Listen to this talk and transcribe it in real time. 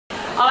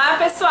Olá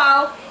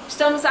pessoal,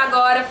 estamos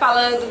agora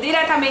falando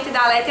diretamente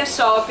da Letia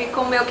Shop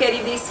com meu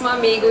queridíssimo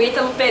amigo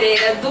Ítalo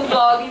Pereira do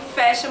blog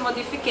Fashion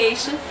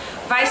Modification.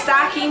 Vai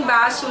estar aqui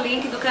embaixo o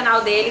link do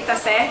canal dele, tá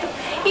certo?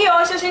 E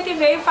hoje a gente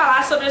veio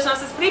falar sobre as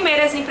nossas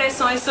primeiras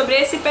impressões sobre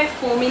esse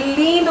perfume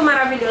lindo,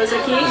 maravilhoso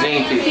aqui,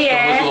 gente, que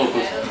é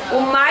loucos.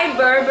 o My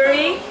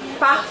Burberry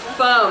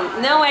Parfum.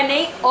 Não é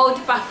nem Eau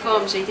de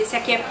Parfum, gente, esse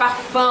aqui é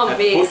Parfum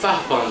mesmo. O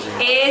Parfum,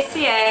 gente.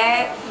 Esse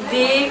é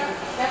de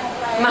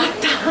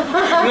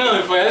matar.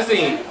 Não, foi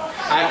assim.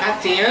 A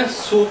Katynha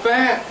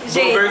super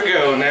Burberry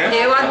Girl, né?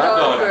 Eu ela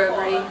adoro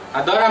Burberry.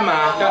 Adora a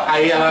marca,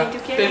 aí ela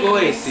Gente, pegou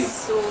é esse.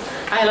 isso?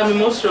 Aí ela me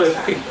mostrou, eu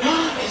fiquei...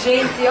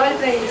 Gente, olha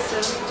pra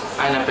isso.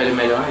 Ai, na pele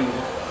melhor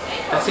ainda.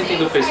 Tá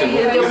sentindo o pêssego?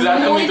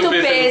 Deu muito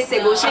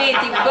pêssego.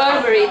 Gente,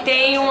 Burberry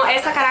tem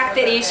essa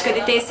característica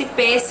de ter esse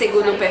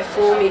pêssego no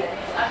perfume.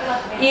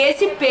 E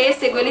esse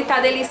pêssego, ele tá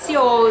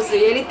delicioso. E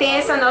ele tem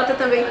essa nota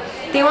também.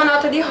 Tem uma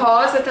nota de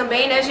rosa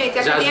também, né, gente?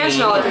 Aqui Jasmine, tem as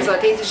notas, né? ó.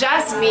 Tem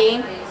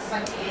jasmim.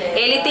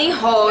 Ele tem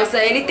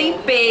rosa, ele tem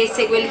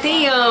pêssego, ele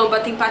tem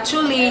âmbar, tem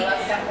patchouli.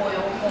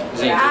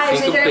 Gente, Ai, eu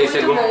sinto gente, o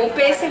pêssego, é muito bom. O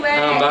pêssego é...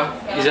 âmbar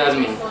e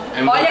jasmine.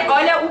 É muito bom.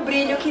 Olha o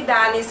brilho que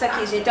dá nisso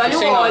aqui, gente. Olha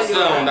Tem o óleo.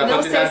 noção da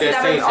quantidade de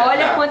essência?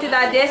 Olha Tá. a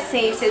quantidade de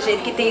essência,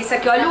 gente, que tem isso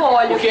aqui. Olha o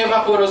óleo. O que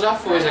evaporou já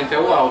foi, gente, é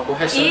o álcool. O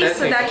restante é Isso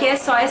essência. daqui é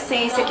só a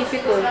essência que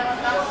ficou.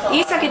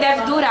 Isso aqui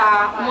deve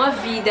durar uma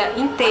vida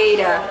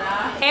inteira.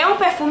 É um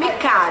perfume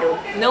caro,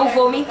 não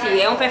vou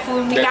mentir, é um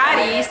perfume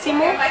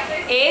caríssimo.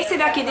 Esse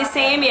daqui de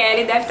 100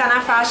 ml deve estar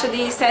na faixa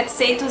de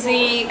 700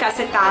 e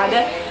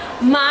cacetada.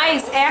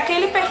 Mas é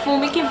aquele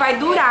perfume que vai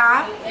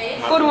durar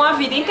por uma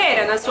vida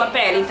inteira na sua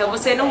pele. Então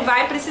você não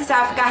vai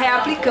precisar ficar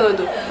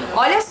reaplicando.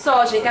 Olha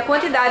só, gente, a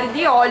quantidade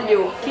de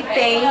óleo que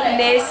tem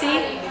nesse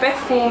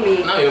perfume.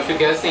 Não, eu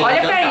fiquei assim, olha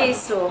encantado, pra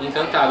isso.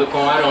 encantado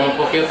com o aroma,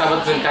 porque eu tava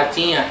dizendo que a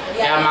Katynha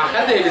é a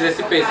marca deles,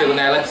 esse pêssego,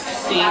 né? Ela disse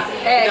sim,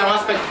 É. que dá um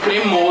aspecto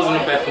cremoso no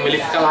perfume, ele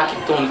fica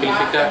lactônico, ele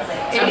fica,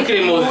 sabe,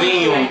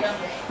 cremosinho?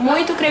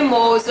 Muito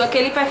cremoso,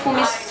 aquele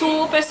perfume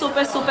super,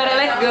 super, super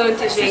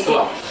elegante, gente.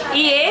 Sensual.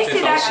 E esse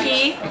Sensual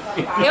daqui,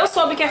 eu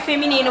soube que é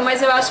feminino,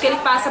 mas eu acho que ele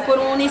passa por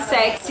um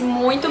unissex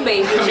muito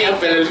bem, viu, A minha gente?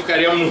 pele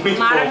ficaria muito bom.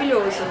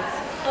 Maravilhoso.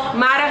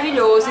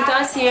 Maravilhoso. Então,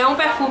 assim, é um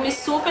perfume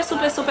super,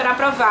 super, super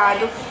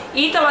aprovado.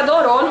 Ítalo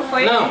adorou, não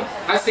foi? Não,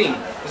 assim,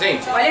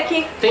 gente, Olha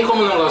aqui. tem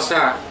como não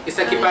gostar?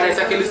 Isso aqui parece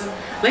aqueles...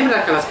 Lembra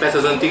daquelas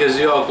peças antigas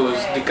de óculos,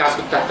 de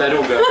casco de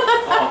tartaruga?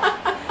 Ó,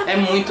 é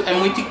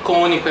muito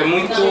icônico, é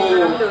muito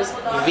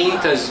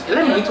vintage.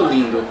 Ele é muito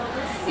lindo.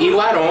 E o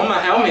aroma,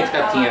 realmente,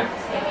 Katynha.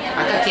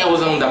 A Katynha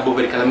usa um da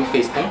Burberry que ela me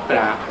fez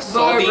comprar.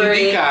 Só de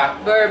Burberry. indicar.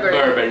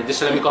 Burberry.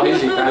 Deixa ela me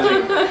corrigir, tá,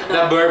 gente?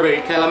 Da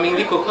Burberry, que ela me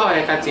indicou. Qual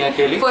é, Katynha,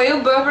 aquele? Foi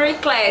o Burberry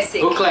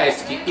Classic. O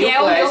Classic. Que é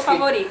o meu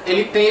favorito.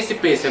 Ele tem esse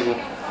pêssego.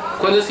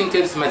 Quando eu senti,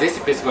 eu disse, mas esse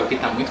pêssego aqui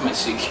tá muito mais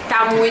chique.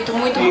 Tá muito,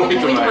 muito, muito,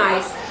 muito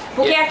mais.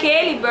 Porque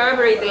aquele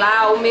Burberry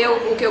lá,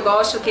 o que eu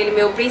gosto, aquele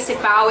meu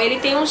principal, ele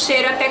tem um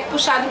cheiro até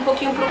puxado um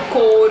pouquinho pro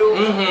couro.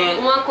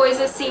 Uma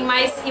coisa assim,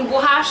 mais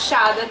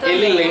emborrachada também.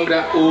 Ele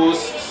lembra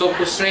os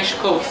trench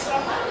coats.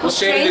 O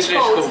cheiro de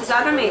trench coats.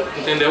 Exatamente.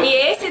 Entendeu? E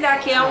esse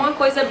daqui é uma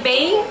coisa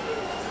bem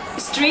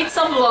Streets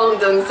of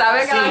London,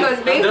 sabe? Aquela Sim,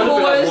 coisa bem andando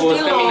ruas pelas ruas,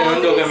 de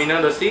caminhando, Londres.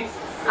 caminhando assim.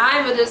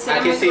 Ai, meu Deus do céu, é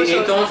Aqui muito sim,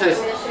 gostoso. então vocês...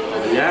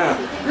 Olha.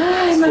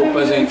 Ai,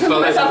 Desculpa, gente.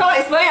 Começou a falar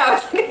espanhol,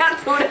 essa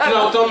criatura. No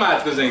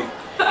automático, gente.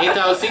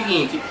 Então é o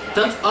seguinte,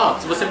 tanto, ó,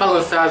 se você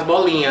balançar as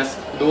bolinhas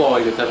do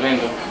óleo, tá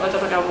vendo? Bota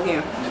pra cá um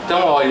pouquinho. De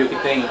tão óleo que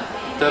tem,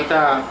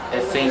 tanta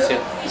essência.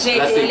 Gente,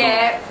 elas ele ficam-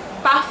 é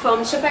parfum.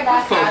 Deixa eu pegar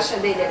Parfum. a caixa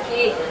dele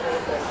aqui.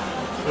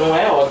 Não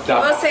é óleo, tá?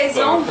 Vocês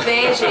vão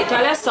ver, gente,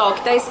 olha só o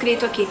que tá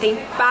escrito aqui. Tem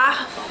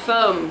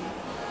parfum.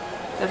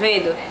 Tá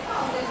vendo?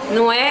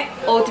 Não é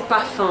Eau de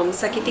Parfum,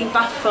 isso aqui tem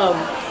parfum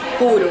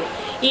puro.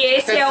 E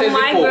esse é o 700 e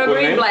My pouco,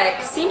 Burberry né?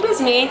 Black.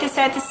 Simplesmente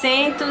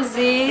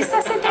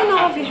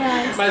R$769.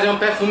 Mas é um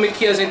perfume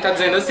que a gente tá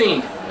dizendo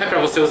assim, é pra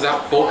você usar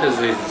poucas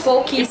vezes.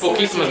 Pouquíssimas. E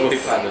pouquíssimas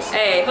vezes. borrifadas.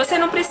 É, você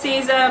não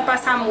precisa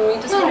passar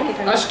muito. Espera aqui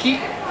também. Acho que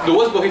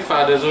 2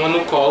 borrifadas, uma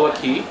no colo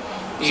aqui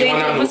e uma na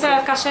Gente, nuca. você vai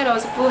ficar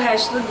cheirosa pro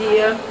resto do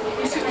dia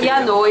e à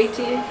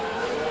noite.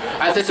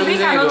 Aí vocês Se estão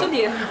brincar no dizendo, outro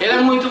dia. ele é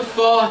muito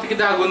forte, que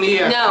dá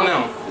agonia. Não, de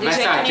jeito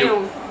versátil.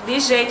 nenhum. De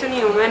jeito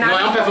nenhum, não é nada. Não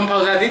é um perfume pra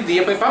usar de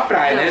dia pra ir pra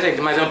praia, Não. né,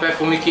 gente? Mas é um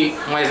perfume que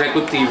uma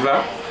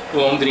executiva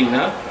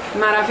londrina,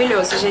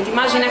 Maravilhoso, gente.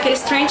 Imagina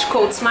aqueles trench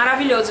coats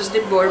maravilhosos de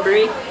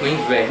Burberry, no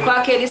inverno. com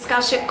aqueles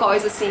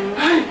cachecóis assim.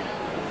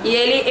 E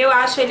ele, eu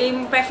acho ele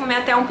um perfume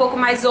até um pouco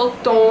mais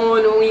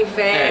outono,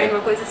 inverno, É, uma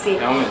coisa assim.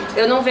 realmente.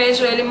 Eu não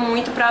vejo ele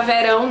muito pra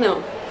verão, não.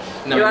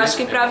 Não, eu não acho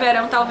que é. pra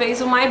verão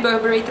talvez o My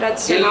Burberry Ele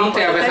tradicional. não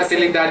tem a pode até ser.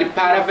 versatilidade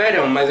para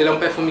verão, mas ele é um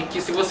perfume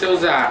que se você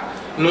usar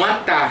numa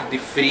tarde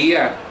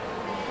fria,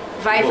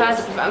 Vai Boa.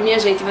 fazer, minha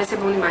gente, vai ser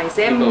bom demais.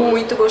 É Boa.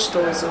 muito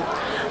gostoso.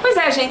 Pois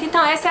é, gente,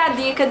 então essa é a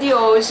dica de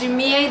hoje,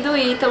 minha e do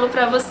Ítalo,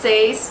 pra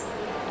vocês.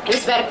 Eu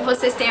espero que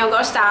vocês tenham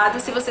gostado.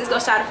 Se vocês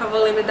gostaram, por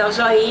favor, lembre de dar o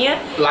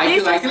joinha. Like,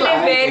 e se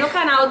inscrever no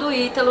canal do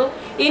Ítalo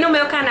e no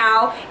meu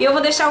canal. E eu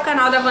vou deixar o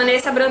canal da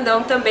Vanessa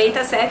Brandão também,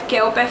 tá certo? Que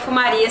é o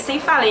Perfumaria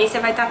Sem Falência.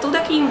 Vai estar tudo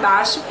aqui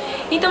embaixo.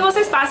 Então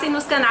vocês passem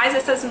nos canais,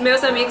 esses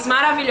meus amigos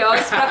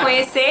maravilhosos, pra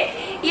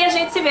conhecer. E a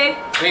gente se vê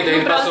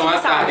no próximo passou uma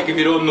sábado. tarde que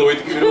virou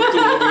noite, que virou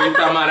tudo. E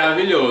tá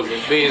maravilhoso.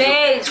 Beijo.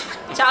 Beijo.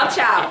 Tchau,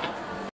 tchau.